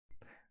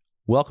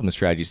Welcome to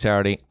Strategy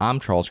Saturday.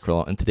 I'm Charles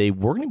Carillo, and today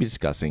we're going to be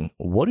discussing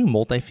what do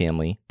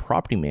multifamily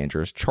property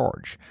managers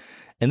charge.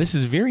 And this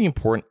is very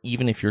important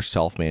even if you're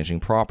self-managing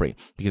property,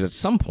 because at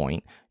some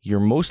point, you're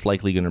most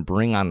likely going to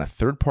bring on a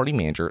third-party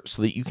manager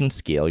so that you can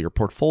scale your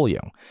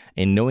portfolio.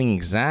 And knowing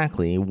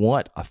exactly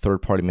what a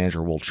third-party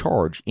manager will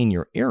charge in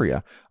your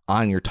area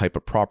on your type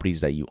of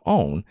properties that you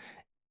own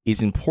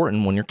is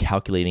important when you're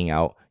calculating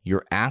out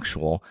your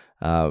actual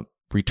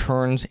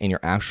returns and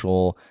your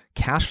actual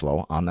cash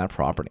flow on that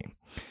property.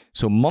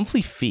 So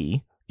monthly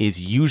fee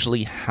is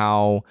usually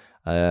how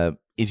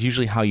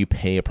you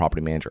pay a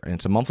property manager, and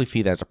it's a monthly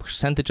fee that's a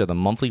percentage of the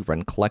monthly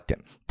rent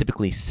collected,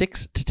 typically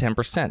 6 to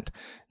 10%.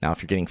 Now,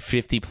 if you're getting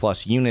 50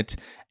 plus units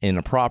in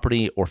a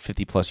property or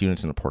 50 plus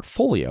units in a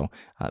portfolio,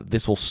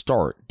 this will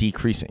start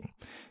decreasing.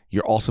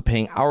 You're also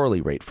paying hourly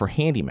rate for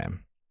handymen.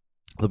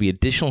 There'll be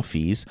additional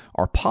fees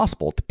are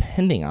possible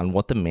depending on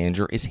what the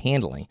manager is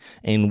handling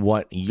and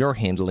what you're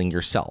handling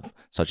yourself,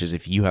 such as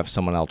if you have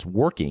someone else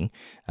working,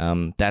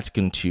 that's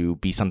going to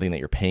be something that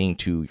you're paying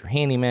to your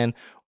handyman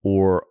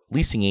or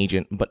leasing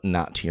agent, but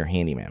not to your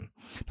handyman.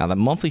 Now, the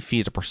monthly fee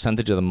is a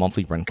percentage of the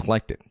monthly rent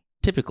collected.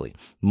 Typically,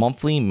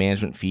 monthly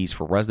management fees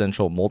for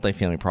residential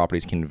multifamily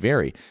properties can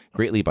vary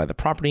greatly by the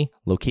property,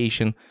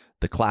 location,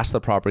 the class of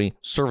the property,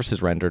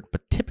 services rendered,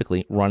 but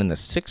typically run in the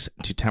 6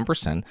 to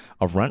 10%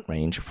 of rent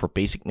range for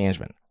basic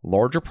management.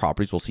 Larger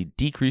properties will see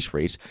decreased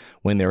rates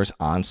when there is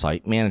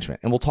on-site management.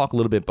 And we'll talk a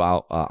little bit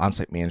about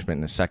on-site management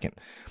in a second.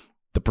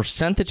 The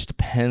percentage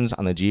depends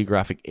on the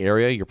geographic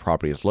area your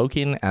property is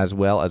located in, as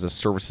well as the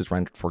services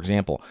rendered. For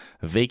example,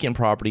 vacant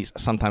properties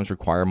sometimes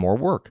require more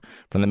work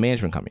from the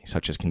management company,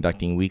 such as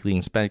conducting weekly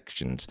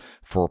inspections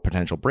for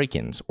potential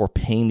break-ins or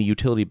paying the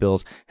utility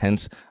bills,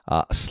 hence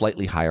a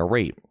slightly higher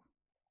rate.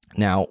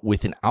 Now,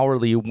 with an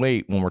hourly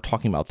rate, when we're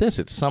talking about this,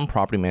 it's some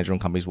property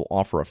management companies will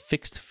offer a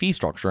fixed fee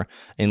structure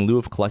in lieu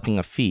of collecting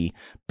a fee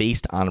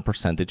based on a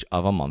percentage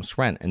of a month's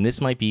rent. And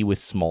this might be with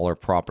smaller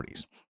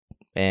properties.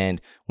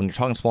 And when you're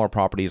talking smaller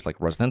properties like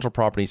residential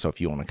properties, so if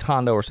you own a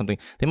condo or something,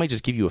 they might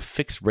just give you a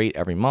fixed rate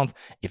every month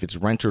if it's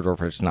rented or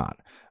if it's not,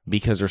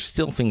 because there's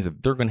still things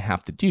that they're going to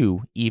have to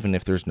do even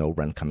if there's no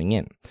rent coming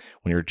in.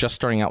 When you're just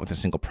starting out with a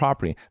single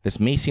property,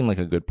 this may seem like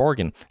a good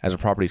bargain, as a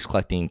property is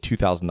collecting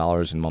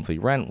 $2,000 in monthly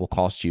rent will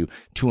cost you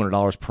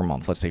 $200 per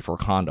month, let's say for a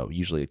condo.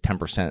 Usually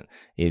 10%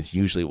 is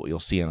usually what you'll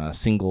see in a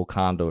single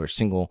condo or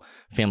single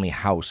family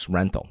house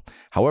rental.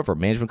 However,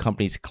 management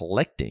companies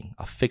collecting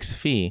a fixed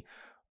fee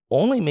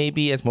only may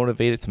be as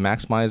motivated to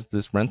maximize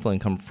this rental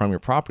income from your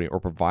property or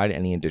provide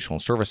any additional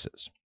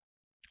services.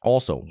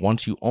 Also,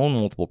 once you own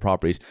multiple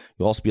properties,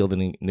 you'll also be able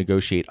to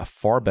negotiate a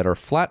far better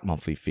flat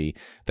monthly fee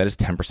that is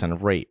 10%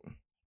 of rate,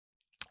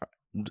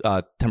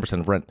 10%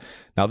 of rent.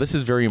 Now, this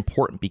is very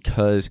important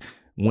because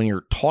when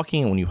you're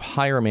talking, when you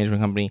hire a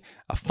management company,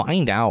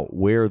 find out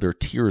where their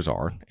tiers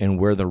are and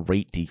where the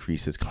rate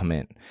decreases come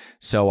in.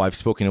 So I've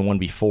spoken to one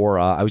before.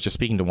 I was just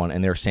speaking to one,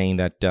 and they're saying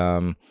that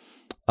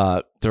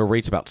their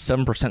rate's about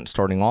 7%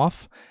 starting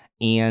off,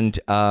 and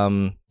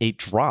it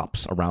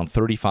drops around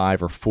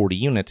 35 or 40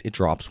 units, it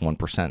drops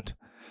 1%.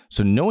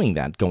 So knowing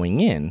that going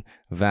in,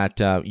 that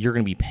you're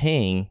going to be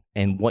paying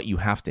and what you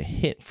have to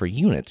hit for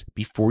units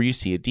before you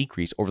see a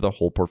decrease over the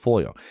whole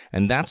portfolio.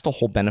 And that's the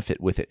whole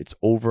benefit with it. It's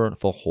over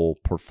the whole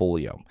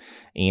portfolio.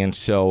 And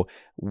so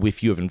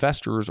if you have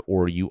investors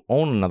or you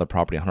own another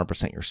property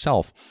 100%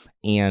 yourself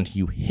and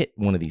you hit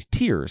one of these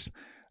tiers,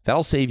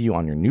 that'll save you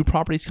on your new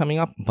properties coming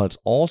up, but it's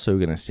also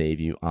going to save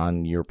you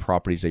on your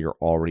properties that you're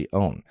already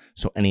own.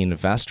 So any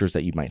investors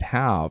that you might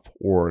have,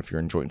 or if you're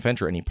in joint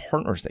venture, any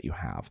partners that you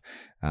have,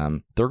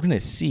 they're going to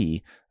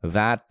see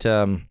that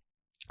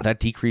that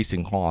decrease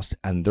in cost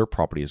on their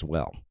property as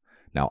well.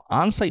 Now,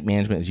 on-site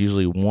management is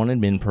usually one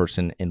admin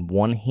person and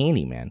one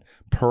handyman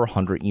per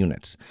 100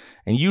 units,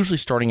 and usually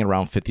starting at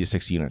around 50 to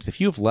 60 units. If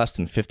you have less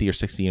than 50 or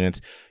 60 units,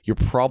 you're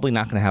probably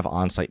not going to have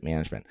on-site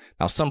management.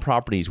 Now, some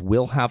properties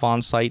will have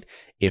on-site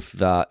if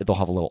they'll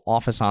have a little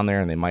office on there,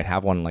 and they might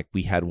have one, like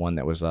we had one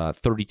that was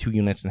 32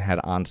 units and had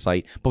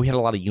on-site, but we had a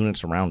lot of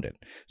units around it.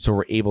 So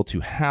we're able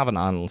to have an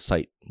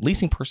on-site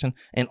leasing person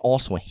and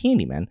also a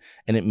handyman,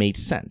 and it made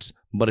sense.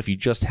 But if you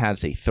just had,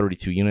 say,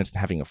 32 units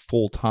and having a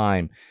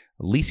full-time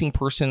leasing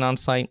person on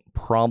site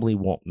probably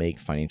won't make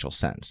financial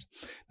sense.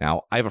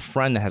 Now, I have a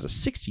friend that has a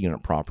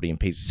 60-unit property and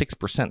pays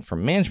 6% for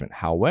management.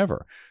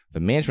 However, the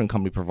management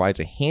company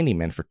provides a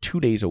handyman for 2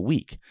 days a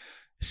week.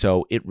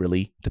 So it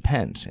really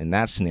depends. In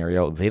that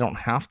scenario, they don't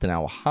have to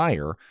now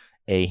hire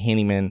a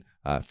handyman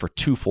for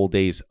 2 full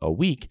days a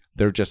week.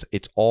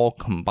 It's all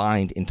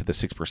combined into the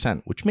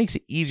 6%, which makes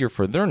it easier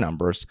for their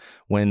numbers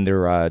when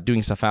they're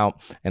doing stuff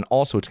out. And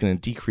also it's going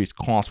to decrease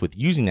costs with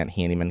using that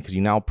handyman because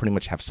you now pretty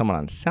much have someone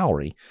on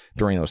salary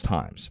during those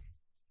times.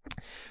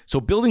 So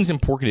buildings in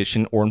poor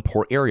condition or in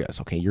poor areas,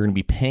 okay, you're going to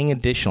be paying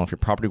additional if your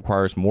property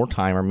requires more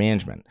time or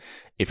management.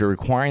 If you're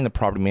requiring the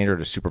property manager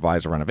to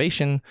supervise a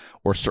renovation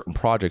or certain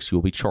projects, you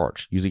will be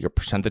charged, usually a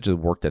percentage of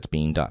the work that's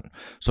being done.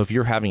 So if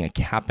you're having a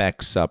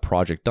CapEx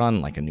project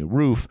done, like a new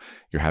roof,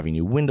 you're having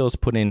new windows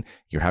put in,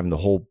 you're having the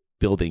whole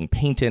building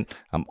painted,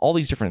 all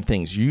these different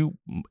things.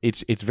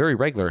 It's very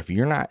regular if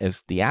you're not,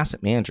 as the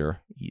asset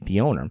manager,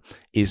 the owner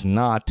is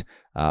not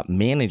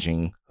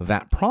managing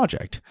that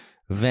project,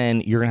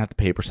 then you're going to have to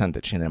pay a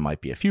percentage. And it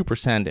might be a few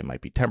percent, it might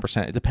be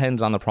 10%. It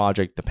depends on the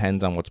project,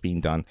 depends on what's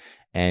being done,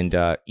 and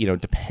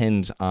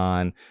depends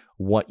on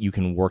what you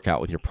can work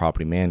out with your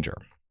property manager.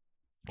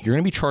 You're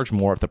going to be charged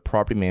more if the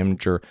property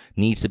manager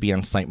needs to be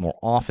on site more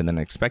often than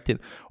expected,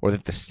 or they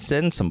have to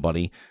send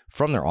somebody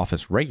from their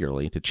office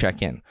regularly to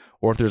check in,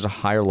 or if there's a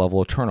higher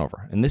level of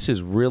turnover. And this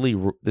is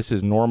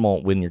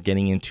normal when you're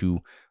getting into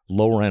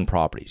lower end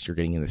properties. You're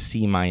getting into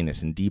C-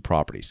 and D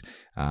properties.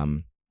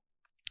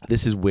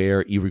 This is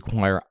where you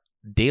require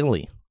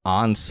daily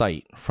on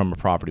site from a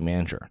property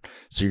manager.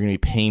 So you're going to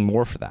be paying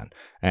more for that.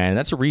 And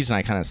that's a reason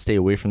I kind of stay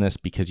away from this,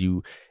 because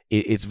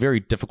it's very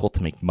difficult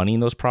to make money in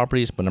those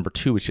properties. But number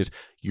two, it's just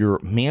your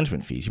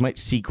management fees. You might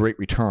see great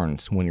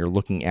returns when you're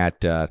looking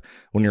at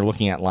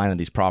line of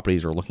these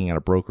properties or looking at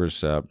a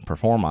broker's pro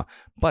forma,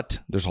 but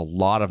there's a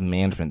lot of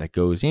management that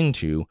goes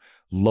into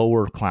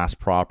lower class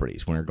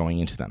properties when you're going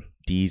into them,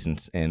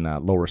 Ds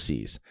and lower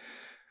Cs.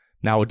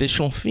 Now,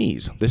 additional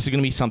fees. This is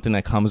going to be something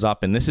that comes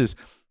up, and this is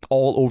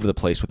all over the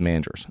place with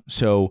managers.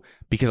 So,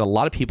 because a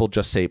lot of people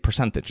just say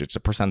percentage, it's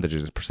a percentage,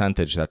 it's a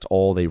percentage. That's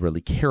all they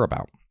really care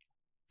about.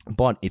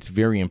 But it's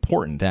very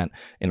important that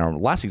in our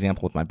last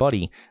example with my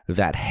buddy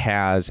that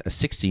has a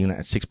 60 unit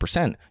at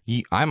 6%,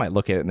 I might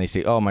look at it and they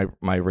say, oh,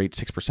 my rate's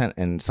 6%.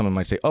 And someone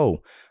might say,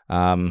 oh,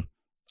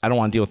 I don't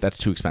want to deal with that's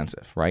too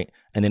expensive, right?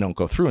 And they don't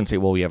go through and say,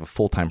 well, we have a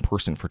full-time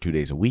person for 2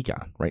 days a week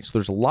on, right? So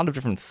there's a lot of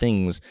different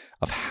things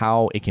of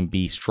how it can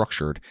be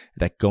structured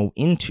that go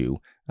into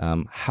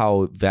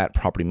how that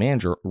property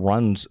manager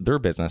runs their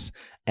business.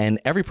 And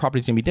every property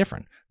is going to be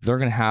different. They're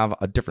going to have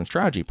a different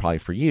strategy probably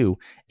for you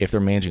if they're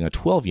managing a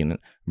 12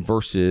 unit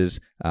versus,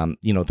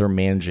 they're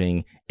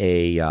managing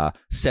a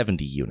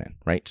 70 unit,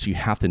 right? So you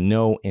have to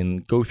know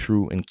and go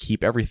through and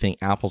keep everything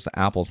apples to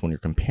apples when you're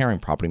comparing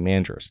property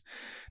managers.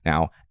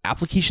 Now,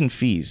 application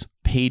fees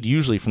paid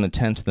usually from the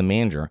tenant to the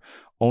manager.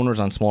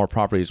 Owners on smaller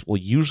properties will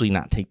usually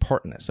not take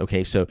part in this.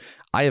 Okay, so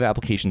I have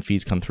application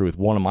fees come through with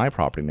one of my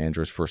property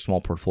managers for a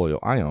small portfolio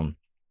I own,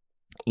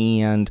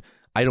 and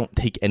I don't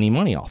take any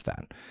money off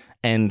that.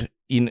 And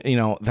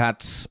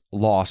that's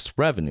lost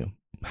revenue.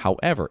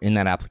 However, in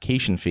that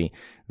application fee,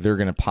 they're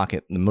going to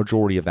pocket the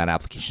majority of that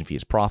application fee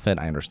as profit.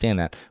 I understand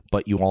that,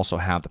 but you also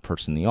have the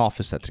person in the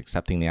office that's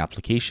accepting the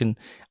application,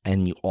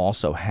 and you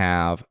also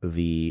have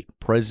the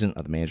president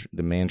of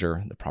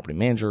the property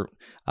manager,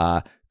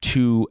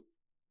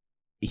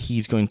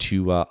 he's going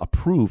to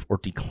approve or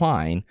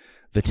decline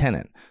the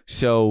tenant.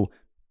 So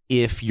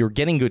if you're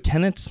getting good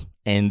tenants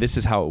and this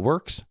is how it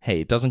works,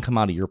 hey, it doesn't come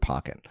out of your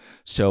pocket.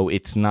 So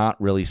it's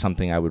not really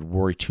something I would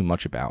worry too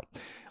much about.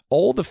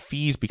 All the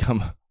fees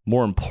become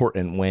more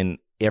important when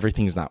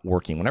everything's not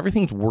working. When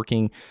everything's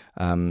working,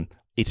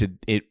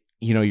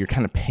 you're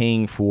kind of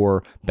paying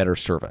for better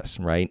service,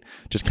 right?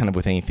 Just kind of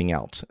with anything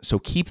else. So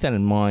keep that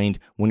in mind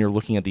when you're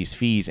looking at these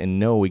fees and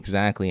know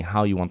exactly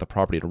how you want the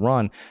property to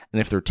run. And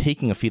if they're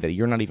taking a fee that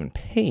you're not even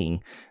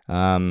paying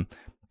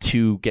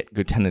to get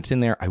good tenants in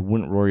there, I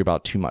wouldn't worry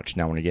about too much.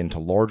 Now, when you get into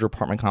larger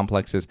apartment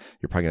complexes,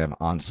 you're probably going to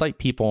have on-site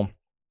people.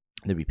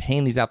 They'll be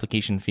paying these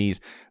application fees.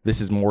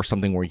 This is more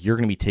something where you're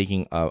going to be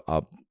taking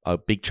a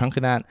big chunk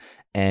of that,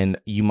 and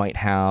you might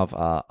have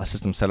a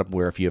system set up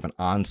where if you have an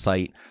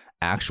on-site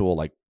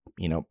actual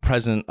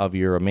president of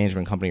your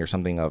management company or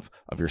something of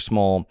your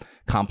small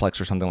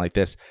complex or something like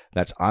this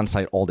that's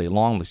on-site all day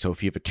long. So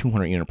if you have a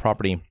 200 unit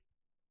property,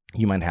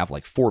 you might have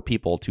 4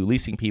 people, 2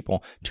 leasing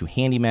people, 2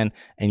 handymen,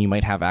 and you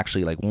might have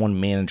actually one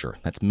manager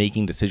that's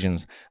making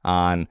decisions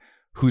on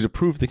who's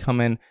approved to come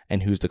in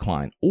and who's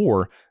declined.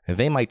 Or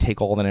they might take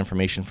all that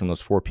information from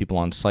those 4 people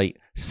on site,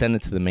 send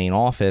it to the main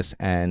office,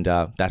 and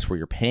that's where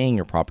you're paying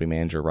your property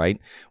manager, right?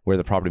 Where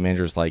the property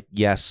manager is like,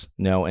 yes,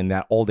 no, and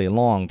that all day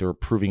long, they're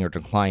approving or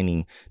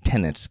declining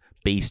tenants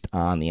based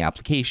on the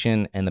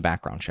application and the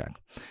background check.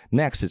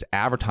 Next is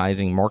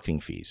advertising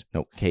marketing fees.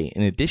 Okay,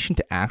 in addition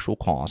to actual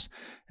costs,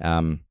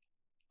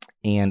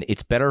 and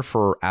it's better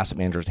for asset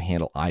managers to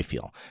handle, I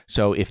feel.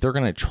 So if they're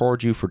going to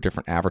charge you for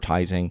different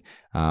advertising,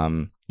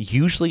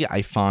 usually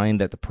I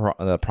find that the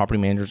property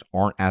managers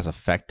aren't as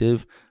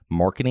effective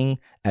marketing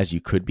as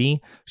you could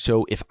be.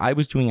 So if I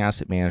was doing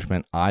asset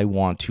management, I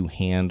want to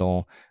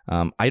handle,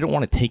 I don't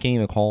want to take any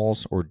of the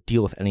calls or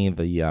deal with any of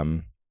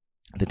the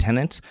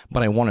tenants,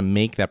 but I want to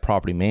make that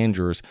property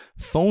manager's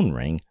phone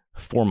ring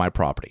for my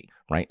property,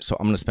 right? So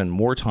I'm going to spend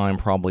more time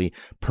probably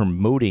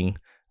promoting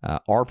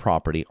our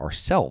property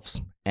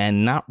ourselves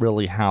and not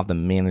really have the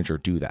manager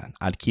do that.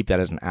 I'd keep that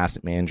as an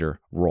asset manager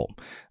role.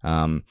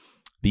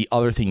 The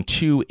other thing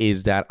too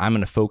is that I'm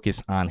going to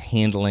focus on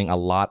handling a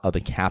lot of the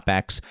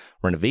CapEx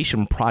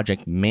renovation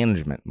project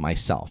management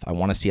myself. I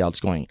want to see how it's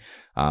going.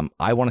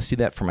 I want to see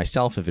that for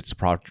myself. If it's a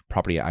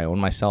property I own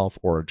myself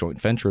or a joint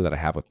venture that I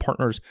have with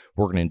partners,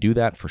 we're going to do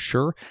that for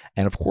sure.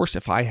 And of course,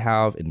 if I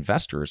have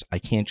investors, I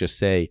can't just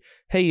say,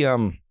 hey,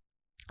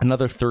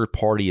 another third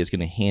party is going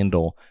to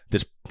handle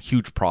this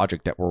huge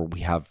project that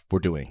we're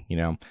doing.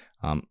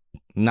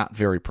 Not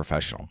very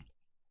professional.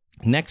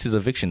 Next is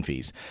eviction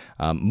fees.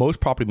 Most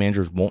property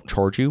managers won't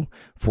charge you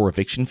for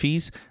eviction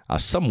fees.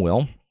 Some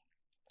will.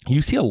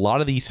 You see a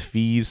lot of these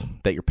fees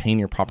that you're paying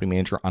your property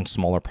manager on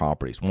smaller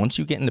properties. Once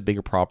you get into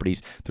bigger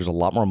properties, there's a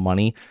lot more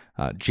money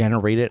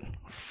generated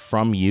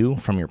from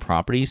your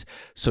properties.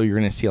 So you're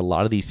going to see a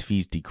lot of these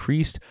fees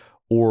decreased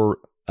or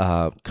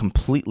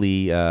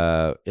completely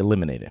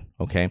eliminated.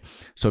 Okay.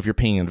 So if you're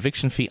paying an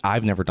eviction fee,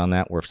 I've never done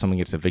that, where if someone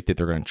gets evicted,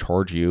 they're going to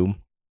charge you,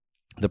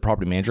 the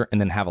property manager, and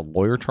then have a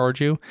lawyer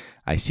charge you.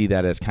 I see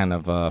that as kind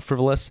of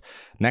frivolous.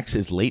 Next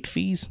is late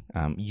fees.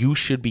 You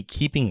should be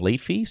keeping late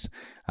fees.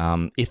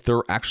 If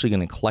they're actually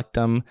going to collect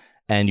them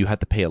and you have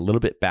to pay a little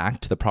bit back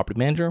to the property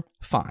manager,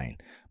 fine.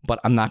 But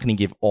I'm not going to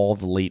give all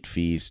the late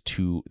fees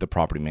to the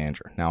property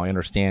manager. Now, I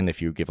understand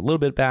if you give a little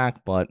bit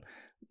back, but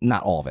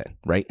not all of it,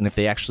 right? And if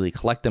they actually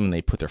collect them and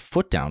they put their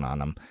foot down on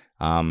them,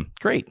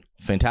 great,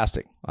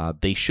 fantastic.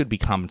 They should be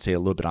compensated a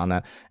little bit on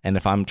that. And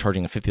if I'm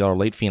charging a $50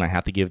 late fee and I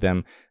have to give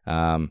them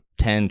 $10,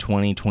 $20,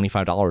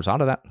 $25 out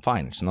of that,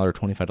 fine. It's another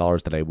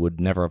 $25 that I would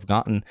never have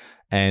gotten.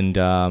 And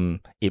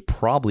it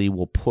probably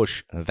will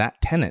push that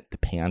tenant to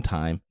pay on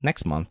time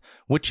next month,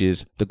 which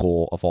is the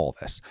goal of all of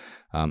this.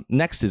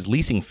 Next is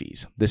leasing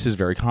fees. This is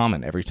very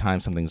common. Every time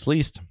something's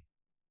leased,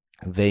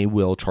 they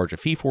will charge a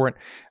fee for it.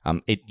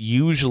 It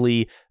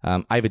usually,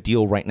 I have a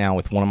deal right now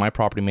with one of my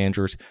property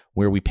managers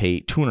where we pay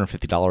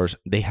 $250.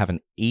 They have an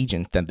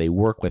agent that they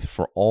work with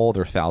for all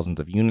their thousands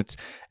of units,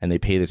 and they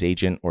pay this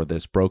agent or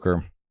this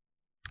brokerage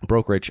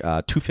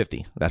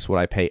 $250. That's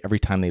what I pay every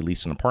time they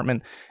lease an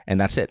apartment,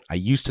 and that's it. I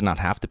used to not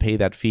have to pay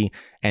that fee,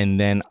 and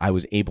then I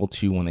was able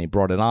to, when they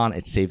brought it on,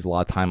 it saved a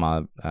lot of time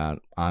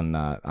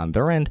on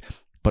their end,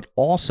 but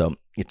also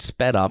it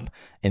sped up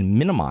and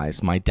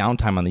minimized my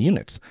downtime on the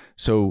units.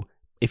 So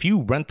if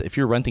you're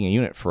renting a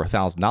unit for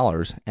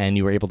 $1,000 and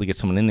you were able to get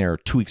someone in there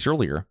 2 weeks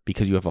earlier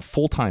because you have a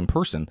full-time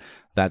person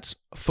that's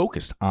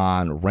focused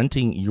on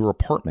renting your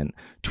apartment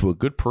to a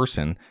good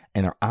person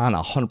and they're on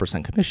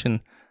 100%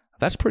 commission,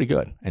 that's pretty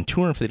good. And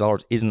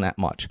 $250 isn't that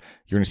much.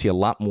 You're going to see a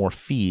lot more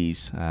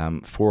fees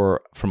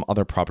from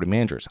other property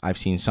managers. I've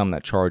seen some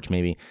that charge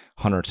maybe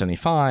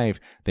 $175.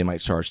 They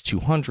might charge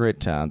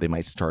 $200. They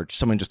might charge.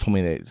 Someone just told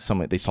me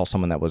they saw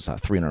someone that was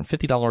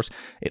 $350.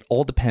 It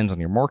all depends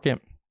on your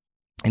market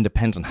and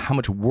depends on how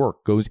much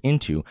work goes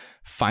into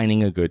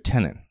finding a good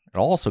tenant. It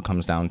also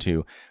comes down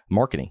to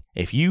marketing.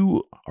 If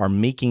you are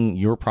making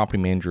your property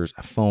manager's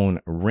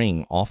phone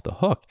ring off the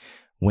hook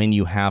when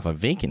you have a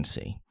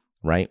vacancy,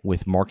 right,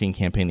 with marketing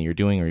campaign that you're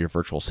doing or your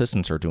virtual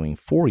assistants are doing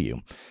for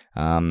you,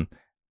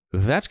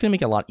 that's going to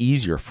make it a lot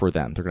easier for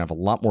them. They're going to have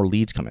a lot more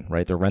leads coming,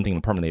 right? They're renting an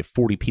apartment. They have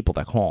 40 people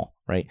that call,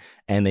 right?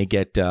 And they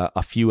get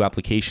a few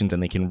applications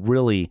and they can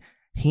really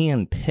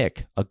hand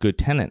pick a good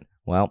tenant.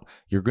 Well,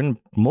 you're going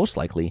to most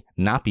likely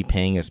not be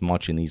paying as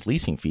much in these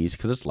leasing fees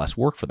because it's less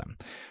work for them.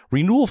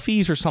 Renewal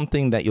fees are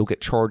something that you'll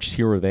get charged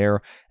here or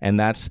there, and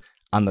that's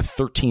on the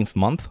 13th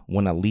month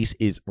when a lease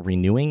is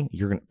renewing,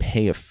 you're going to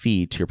pay a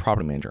fee to your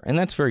property manager. And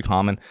that's very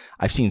common.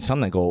 I've seen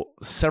some that go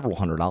several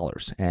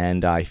 $100s,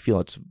 and I feel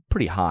it's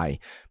pretty high.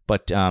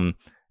 But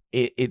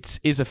it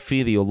is a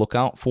fee that you'll look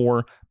out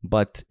for.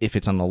 But if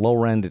it's on the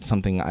lower end, it's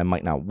something I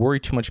might not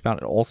worry too much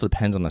about. It also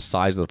depends on the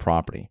size of the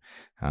property.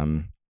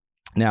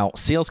 Now,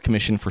 sales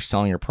commission for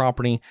selling your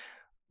property.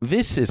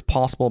 This is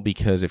possible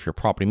because if you're a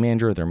property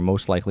manager, they're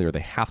most likely, or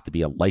they have to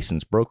be, a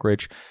licensed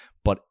brokerage,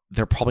 but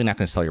they're probably not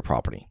going to sell your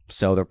property.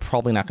 So they're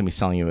probably not going to be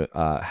selling you,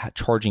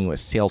 charging you a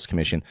sales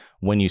commission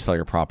when you sell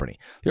your property.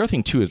 The other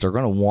thing too is they're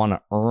going to want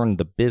to earn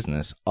the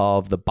business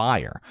of the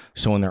buyer.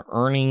 So when they're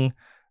earning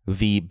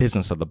the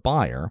business of the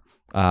buyer,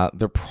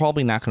 they're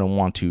probably not going to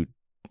want to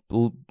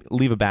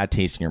leave a bad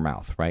taste in your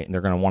mouth, right? And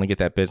they're going to want to get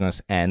that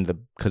business, and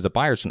because the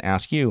buyer's going to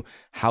ask you,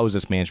 how is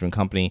this management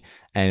company,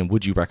 and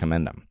would you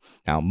recommend them?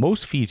 Now,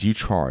 most fees you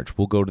charge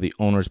will go to the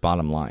owner's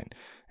bottom line,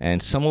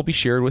 and some will be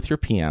shared with your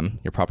PM,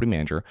 your property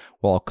manager,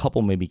 while a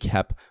couple may be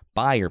kept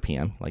by your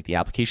PM, like the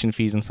application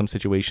fees in some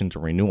situations or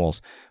renewals.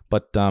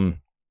 But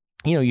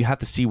you have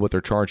to see what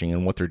they're charging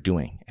and what they're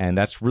doing, and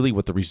that's really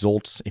what the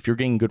results. If you're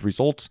getting good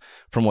results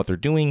from what they're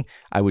doing,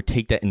 I would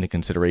take that into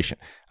consideration.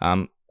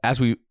 As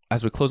we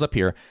close up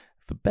here,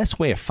 the best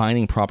way of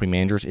finding property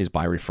managers is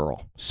by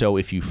referral. So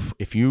if you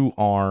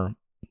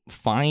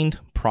find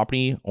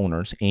property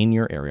owners in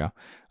your area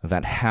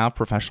that have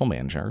professional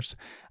managers,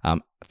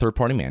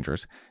 third-party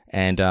managers,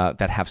 and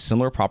that have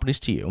similar properties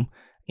to you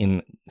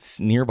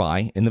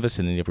nearby in the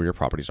vicinity of where your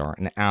properties are,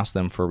 and ask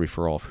them for a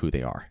referral of who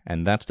they are.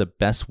 And that's the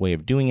best way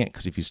of doing it,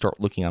 because if you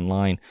start looking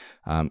online,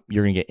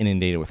 you're going to get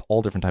inundated with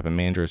all different type of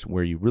managers,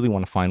 where you really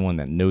want to find one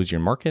that knows your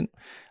market,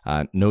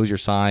 knows your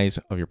size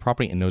of your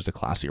property, and knows the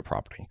class of your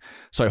property.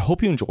 So I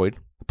hope you enjoyed.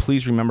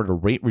 Please remember to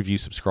rate, review,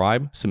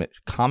 subscribe, submit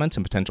comments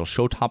and potential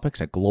show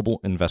topics at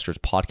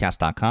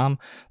globalinvestorspodcast.com.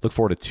 Look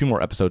forward to 2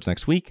 more episodes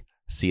next week.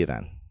 See you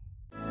then.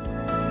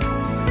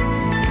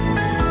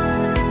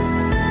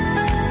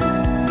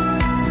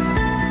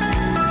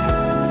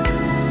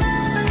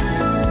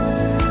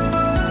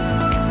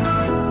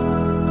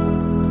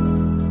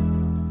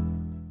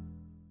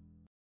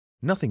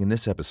 Nothing in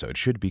this episode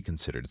should be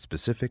considered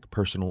specific,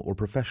 personal, or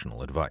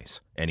professional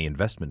advice. Any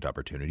investment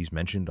opportunities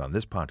mentioned on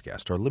this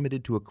podcast are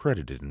limited to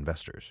accredited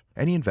investors.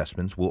 Any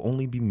investments will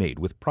only be made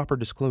with proper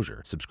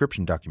disclosure,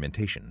 subscription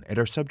documentation, and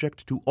are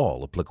subject to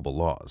all applicable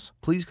laws.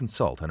 Please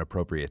consult an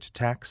appropriate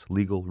tax,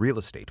 legal, real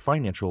estate,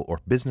 financial,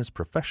 or business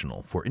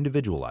professional for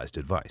individualized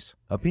advice.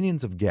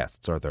 Opinions of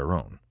guests are their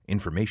own.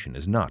 Information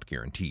is not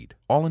guaranteed.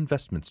 All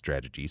investment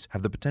strategies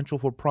have the potential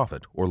for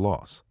profit or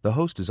loss. The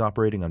host is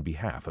operating on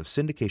behalf of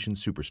Syndication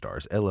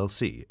Superstars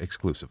LLC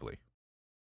exclusively.